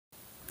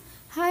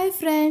Hi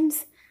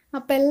friends,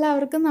 അപ്പോൾ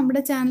എല്ലാവർക്കും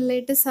നമ്മുടെ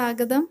ചാനലിലേക്ക്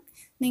സ്വാഗതം.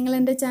 നിങ്ങൾ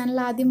എൻ്റെ ചാനൽ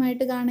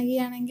ആദ്യമായിട്ട്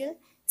കാണുകയാണെങ്കിൽ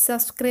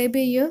സബ്സ്ക്രൈബ്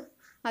ചെയ്യൂ.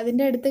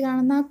 അതിൻ്റെ അടുത്ത്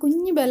കാണുന്ന ആ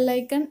കുഞ്ഞു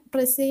ബെല്ലൈക്കൺ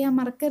പ്രസ് ചെയ്യാൻ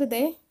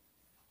മറക്കരുതേ.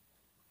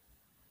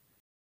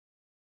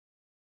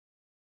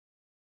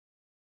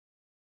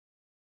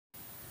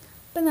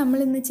 ഇപ്പം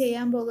നമ്മളിന്ന്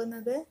ചെയ്യാൻ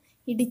പോകുന്നത്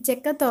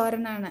ഇടിച്ചക്ക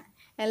തോരനാണ്.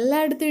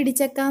 എല്ലായിടത്തും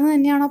ഇടിച്ചക്ക എന്ന്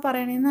തന്നെയാണോ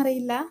പറയണതെന്ന്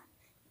അറിയില്ല.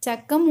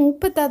 ചക്ക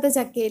മൂപ്പെത്താത്ത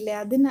ചക്കയില്ലേ,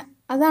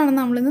 അതാണ്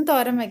നമ്മളിന്ന്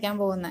തോരൻ വയ്ക്കാൻ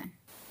പോകുന്നത്.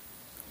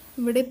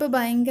 ഇവിടെ ഇപ്പോൾ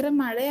ഭയങ്കര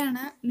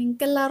മഴയാണ്.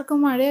 നിങ്ങൾക്ക് എല്ലാവർക്കും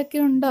മഴയൊക്കെ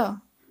ഉണ്ടോ?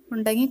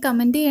 ഉണ്ടെങ്കിൽ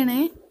കമൻറ്റ്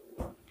ചെയ്യണേ.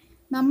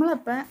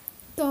 നമ്മളപ്പോൾ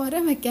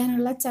തോരൻ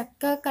വയ്ക്കാനുള്ള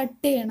ചക്ക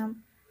കട്ട് ചെയ്യണം.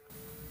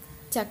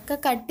 ചക്ക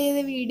കട്ട് ചെയ്ത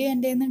വീഡിയോ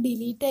എൻ്റെ കയ്യിൽ നിന്ന്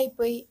ഡിലീറ്റ്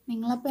ആയിപ്പോയി.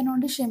 നിങ്ങളപ്പോൾ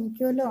എന്നോട്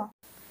ക്ഷമിക്കുമല്ലോ.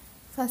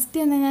 ഫസ്റ്റ്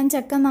തന്നെ ഞാൻ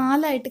ചക്ക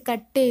 4ആയിട്ട്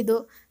കട്ട് ചെയ്തു.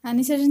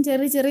 അതിനുശേഷം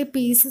ചെറിയ ചെറിയ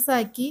പീസസ്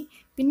ആക്കി.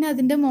 പിന്നെ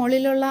അതിൻ്റെ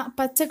മുകളിലുള്ള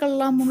പച്ച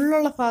കളറുള്ള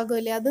മുള്ളുള്ള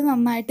ഭാഗമില്ലേ, അത്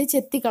നന്നായിട്ട്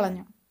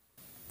ചെത്തിക്കളഞ്ഞു.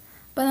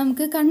 അപ്പോൾ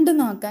നമുക്ക് കണ്ടു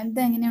നോക്കാം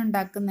ഇതെങ്ങനെയാണ്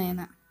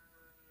ഉണ്ടാക്കുന്നതെന്ന്.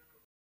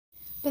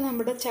 ഇപ്പം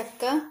നമ്മുടെ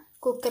ചക്ക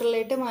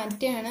കുക്കറിലേക്ക്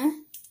മാറ്റിയാണ്.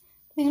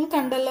 നിങ്ങൾ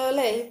കണ്ടല്ലോ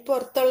അല്ലേ,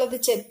 പുറത്തുള്ളത്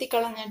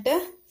ചെത്തിക്കളഞ്ഞിട്ട്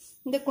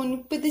ഇതിൻ്റെ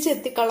കുനിപ്പിത്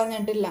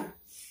ചെത്തിക്കളഞ്ഞിട്ടില്ല.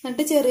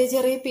 എന്നിട്ട് ചെറിയ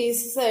ചെറിയ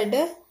പീസസ്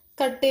ആയിട്ട്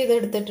കട്ട്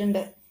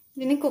ചെയ്തെടുത്തിട്ടുണ്ട്.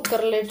 ഇതിന്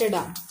കുക്കറിലേക്ക്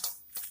ഇടാം.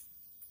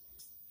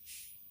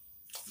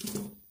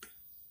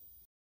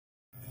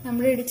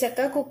 നമ്മുടെ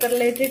ഇടിച്ചക്ക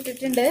കുക്കറിലേക്ക്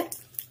ഇട്ടിട്ടുണ്ട്.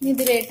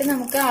 ഇതിലേക്ക്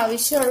നമുക്ക്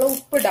ആവശ്യമുള്ള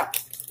ഉപ്പിടാം.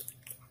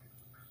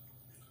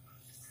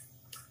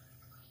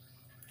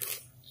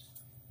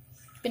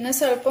 പിന്നെ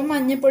സ്വല്പം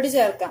മഞ്ഞൾപ്പൊടി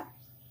ചേർക്കാം.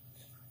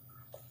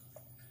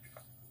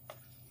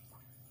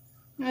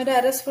 ഒരു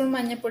 1/2 സ്പൂൺ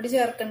മഞ്ഞൾപ്പൊടി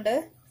ചേർക്കുന്നുണ്ട്.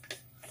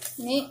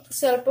 ഇനി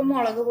സ്വല്പം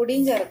മുളക്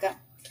പൊടിയും ചേർക്കാം.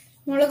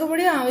 മുളക്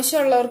പൊടി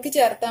ആവശ്യമുള്ളവർക്ക്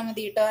ചേർത്താൽ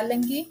മതി കേട്ടോ,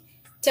 അല്ലെങ്കിൽ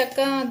ചക്ക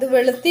അത്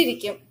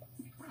വെളുത്തിരിക്കും.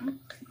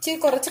 ഇച്ചിരി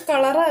കുറച്ച്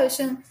കളർ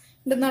ആവശ്യം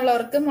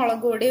ഉണ്ടെന്നുള്ളവർക്ക്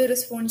മുളക് പൊടി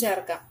 1 സ്പൂൺ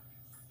ചേർക്കാം.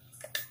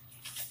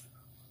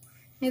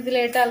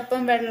 ഇതിലേക്ക്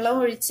അല്പം വെള്ളം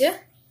ഒഴിച്ച്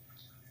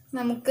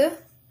നമുക്ക്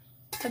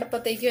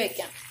അടുപ്പത്തേക്ക്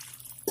വെക്കാം.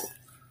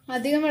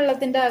 അധികം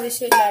വെള്ളത്തിന്റെ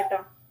ആവശ്യമില്ല കേട്ടോ.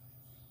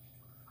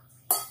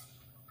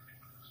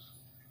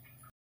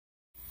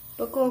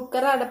 ഇപ്പൊ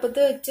കുക്കർ അടുപ്പത്ത്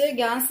വെച്ച്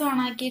ഗ്യാസ് ഓൺ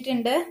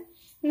ആക്കിയിട്ടുണ്ട്.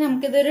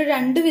 നമുക്കിതൊരു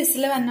 2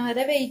 വിസിൽ വന്ന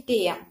വരെ വെയിറ്റ്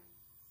ചെയ്യാം.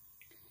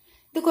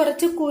 ഇത്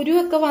കുറച്ച്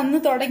കുരുവൊക്കെ വന്ന്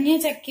തുടങ്ങിയ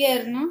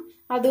ചക്കയായിരുന്നു,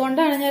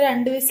 അതുകൊണ്ടാണ് ഞാൻ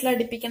 2 വിസിൽ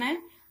അടുപ്പിക്കണേ.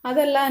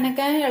 അതല്ല,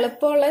 അതിനൊക്കെ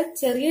എളുപ്പമുള്ള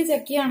ചെറിയ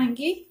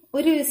ചക്കയാണെങ്കിൽ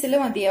 1 വിസിൽ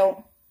മതിയാവും.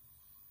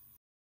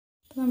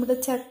 നമ്മുടെ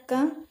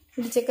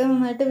ഇടിച്ചക്ക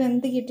നന്നായിട്ട്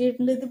വെന്ത്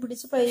കിട്ടിയിട്ടുണ്ട്. ഇത്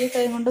പിടിച്ച് പയ്യെ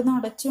കൈ കൊണ്ടൊന്ന്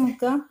ഉടച്ചു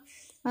നോക്കാം.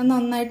 അത്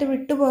നന്നായിട്ട്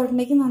വിട്ടു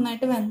പോയിട്ടുണ്ടെങ്കിൽ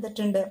നന്നായിട്ട്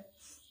വെന്തിട്ടുണ്ട്.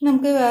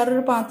 നമുക്ക്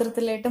വേറൊരു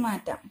പാത്രത്തിലേക്ക്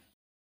മാറ്റാം.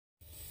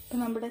 ഇപ്പം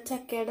നമ്മുടെ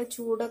ചക്കയുടെ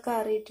ചൂടൊക്കെ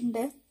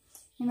ആറിയിട്ടുണ്ട്.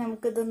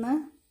 നമുക്കിതൊന്ന്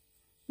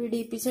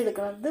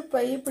പിടിപ്പിച്ചെടുക്കണം. ഇത്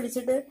പയ്യെ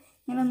പിടിച്ചിട്ട്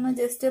ഇങ്ങനെ ഒന്ന്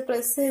ജസ്റ്റ്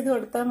പ്രസ് ചെയ്ത്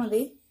കൊടുത്താൽ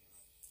മതി.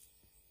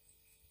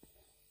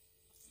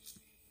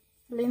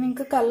 അല്ലെങ്കിൽ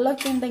നിങ്ങൾക്ക്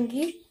കല്ലൊക്കെ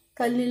ഉണ്ടെങ്കിൽ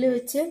കല്ലിൽ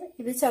വെച്ച്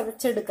ഇത്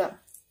ചതച്ചെടുക്കാം.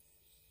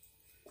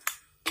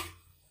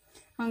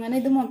 അങ്ങനെ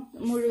ഇത്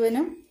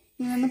മുഴുവനും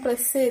ഇങ്ങനെ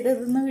പ്രസ് ചെയ്ത്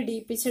ഇതൊന്ന്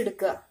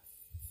വിടിയിപ്പിച്ചെടുക്കുക.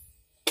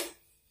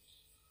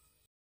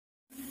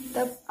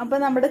 അപ്പൊ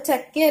നമ്മുടെ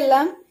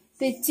ചക്കയെല്ലാം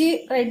തെച്ചി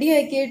റെഡി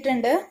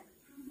ആക്കിയിട്ടുണ്ട്.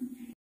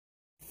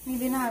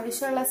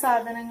 ഇതിനാവശ്യമുള്ള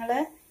സാധനങ്ങള്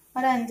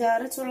ഒരു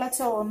 5-6 ചുള്ള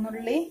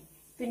ചുവന്നുള്ളി,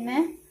 പിന്നെ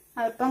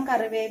അല്പം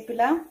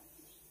കറിവേപ്പില,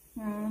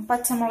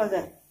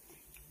 പച്ചമുളക്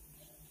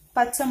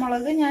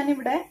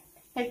ഞാനിവിടെ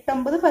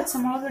 8-9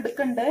 പച്ചമുളക്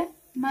എടുക്കുന്നുണ്ട്.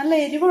 നല്ല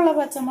എരിവുള്ള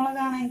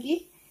പച്ചമുളകാണെങ്കിൽ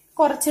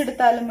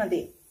കുറച്ചെടുത്താലും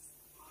മതി.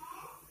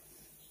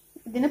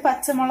 ഇതിന്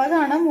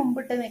പച്ചമുളകാണ്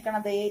മുമ്പിട്ട്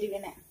നിൽക്കണത്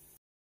എരിവിന്.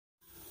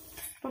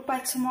 അപ്പൊ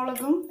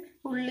പച്ചമുളകും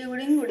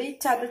ഉള്ളിയും കൂടി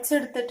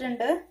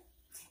ചതച്ചെടുത്തിട്ടുണ്ട്.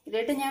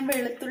 ഇതിലേക്ക് ഞാൻ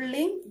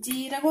വെളുത്തുള്ളിയും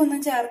ജീരകവും ഒന്നും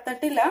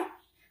ചേർത്തിട്ടില്ല.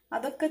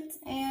 അതൊക്കെ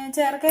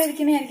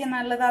ചേർക്കാതിരിക്കണായിരിക്കും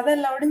നല്ലത്.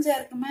 അതെല്ലാവരും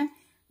ചേർക്കുമ്പോൾ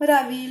ഒരു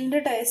അവിയലിന്റെ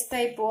ടേസ്റ്റ്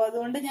ആയി പോകും.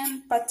 അതുകൊണ്ട് ഞാൻ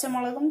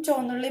പച്ചമുളകും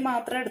ചുവന്നുള്ളി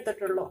മാത്രമേ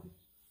എടുത്തിട്ടുള്ളൂ.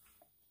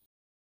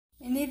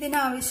 ഇനി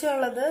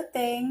ഇതിനാവശ്യമുള്ളത്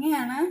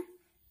തേങ്ങയാണ്.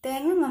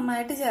 തേങ്ങ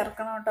നന്നായിട്ട്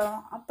ചേർക്കണം കേട്ടോ,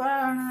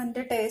 അപ്പോഴാണ്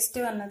അതിന്റെ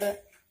ടേസ്റ്റ് വന്നത്.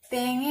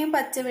 തേങ്ങയും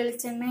പച്ച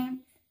വെളിച്ചെണ്ണയും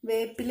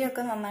വേപ്പിലയും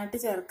ഒക്കെ നന്നായിട്ട്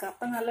ചേർക്കുക,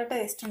 അപ്പൊ നല്ല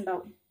ടേസ്റ്റ്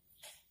ഉണ്ടാവും.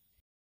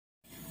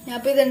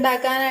 ഞാനിപ്പോ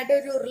ഇതുണ്ടാക്കാനായിട്ട്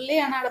ഒരു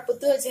ഉരുളിയാണ്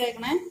അടുപ്പത്ത്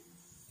വെച്ചേക്കണേ.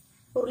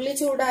 ഉരുളി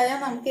ചൂടായാൽ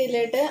നമുക്ക്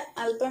ഇതിലേക്ക്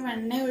അല്പം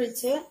എണ്ണ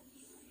ഒഴിച്ച്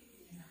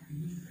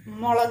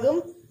മുളകും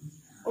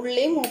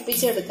ഉള്ളിയും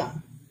മൂപ്പിച്ചെടുക്കാം.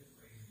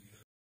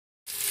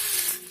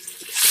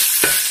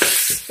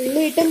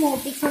 ഉള്ളി ഇട്ട്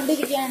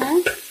മൂപ്പിച്ചുകൊണ്ടിരിക്കുകയാണ്.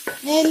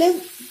 ഞാൻ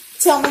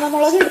ചുമന്ന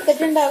മുളക്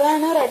എടുത്തിട്ടുണ്ട്,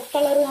 അതാണ് റെഡ്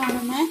കളർ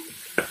കാണുന്നത്.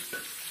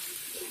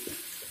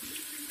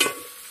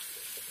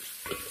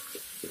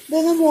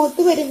 ഇതൊന്ന്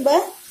മൂത്ത് വരുമ്പോ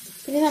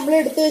ഇനി നമ്മൾ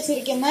എടുത്തു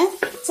വെച്ചിരിക്കുന്ന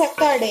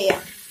ചക്ക ആഡ്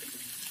ചെയ്യാം.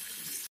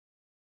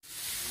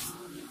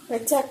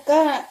 ചക്ക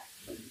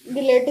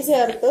ഇതിലേക്ക്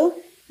ചേർത്തു.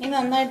 ഇനി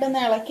നന്നായിട്ടൊന്ന്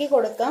ഇളക്കി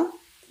കൊടുക്കാം.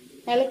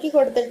 ഇളക്കി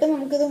കൊടുത്തിട്ട്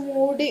നമുക്കിത്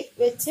മൂടി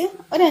വെച്ച്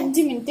ഒരു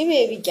 5 മിനിറ്റ്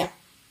വേവിക്കാം.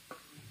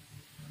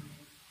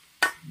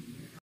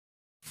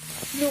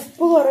 ഇതിൽ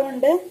ഉപ്പ്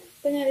കുറവുണ്ട്,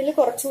 അപ്പൊ ഞാൻ ഇതിൽ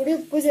കുറച്ചുകൂടി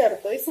ഉപ്പ്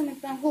ചേർത്തു. ഈ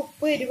സമയത്ത് നമുക്ക്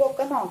ഉപ്പ്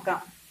എരിവൊക്കെ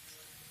നോക്കാം.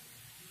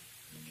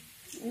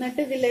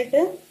 എന്നിട്ട്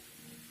ഇതിലേക്ക്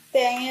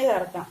തേങ്ങ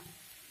ചേർക്കാം.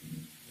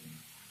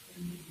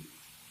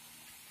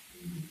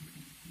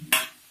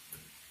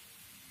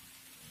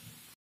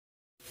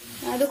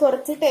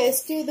 കുറച്ച്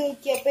ടേസ്റ്റ് ചെയ്ത്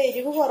നോക്കി. അപ്പൊ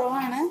എരിവ്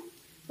കുറവാണ്,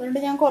 അതുകൊണ്ട്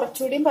ഞാൻ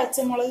കുറച്ചുകൂടിയും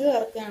പച്ചമുളക്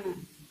ചേർക്കുകയാണ്.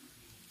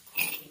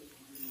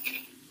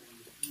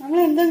 നമ്മൾ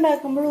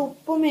എന്തുണ്ടാക്കുമ്പോഴും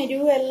ഉപ്പും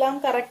എരിവും എല്ലാം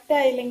കറക്റ്റ്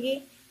ആയില്ലെങ്കിൽ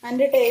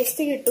അതിന്റെ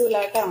ടേസ്റ്റ് കിട്ടൂല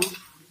കേട്ടോ.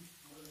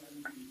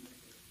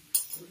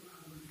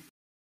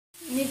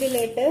 ഇനി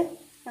ഇതിലേക്ക്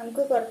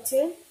നമുക്ക്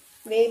കുറച്ച്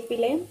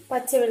വേപ്പിലയും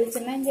പച്ച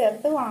വെളിച്ചെണ്ണയും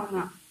ചേർത്ത്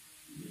വാങ്ങാം.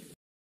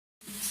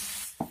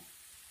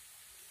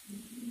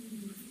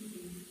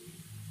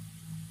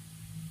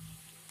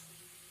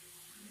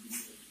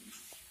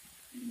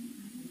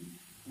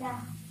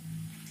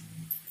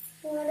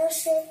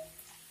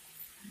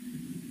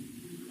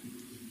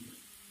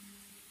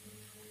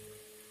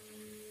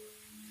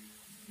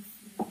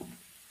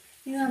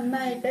 ഇത്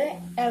നന്നായിട്ട്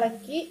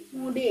ഇളക്കി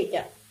മൂടി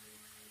വെക്കാം.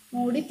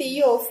 മൂടി തീ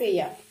ഓഫ്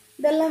ചെയ്യാം.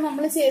 ഇതെല്ലാം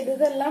നമ്മൾ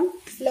ചെയ്തതെല്ലാം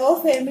ലോ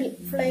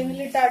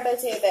ഫ്ലെയിമിലിട്ടാട്ടോ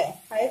ചെയ്തേ.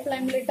 ഹൈ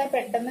ഫ്ലെയിമിലിട്ടാ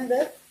പെട്ടെന്ന് ഇത്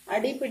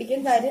അടി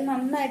പിടിക്കും. കാര്യം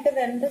നന്നായിട്ട്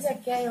വെന്ത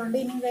ചക്കയായോണ്ട്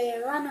ഇനി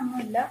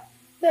വേവാനൊന്നുമില്ല.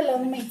 ഇതെല്ലാം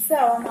ഒന്ന് മിക്സ്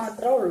ആവാൻ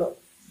മാത്രമേ ഉള്ളൂ.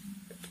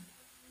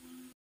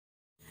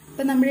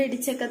 അപ്പൊ നമ്മുടെ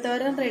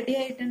ഇടിച്ചക്കത്തോരൻ റെഡി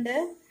ആയിട്ടുണ്ട്.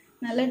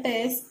 നല്ല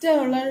ടേസ്റ്റ്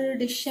ഉള്ള ഒരു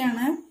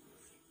ഡിഷാണ്.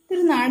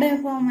 ഇതൊരു നാടൻ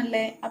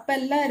വിഭവമല്ലേ. അപ്പൊ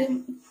എല്ലാരും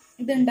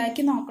ഇത്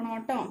ഉണ്ടാക്കി നോക്കണം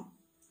കേട്ടോ.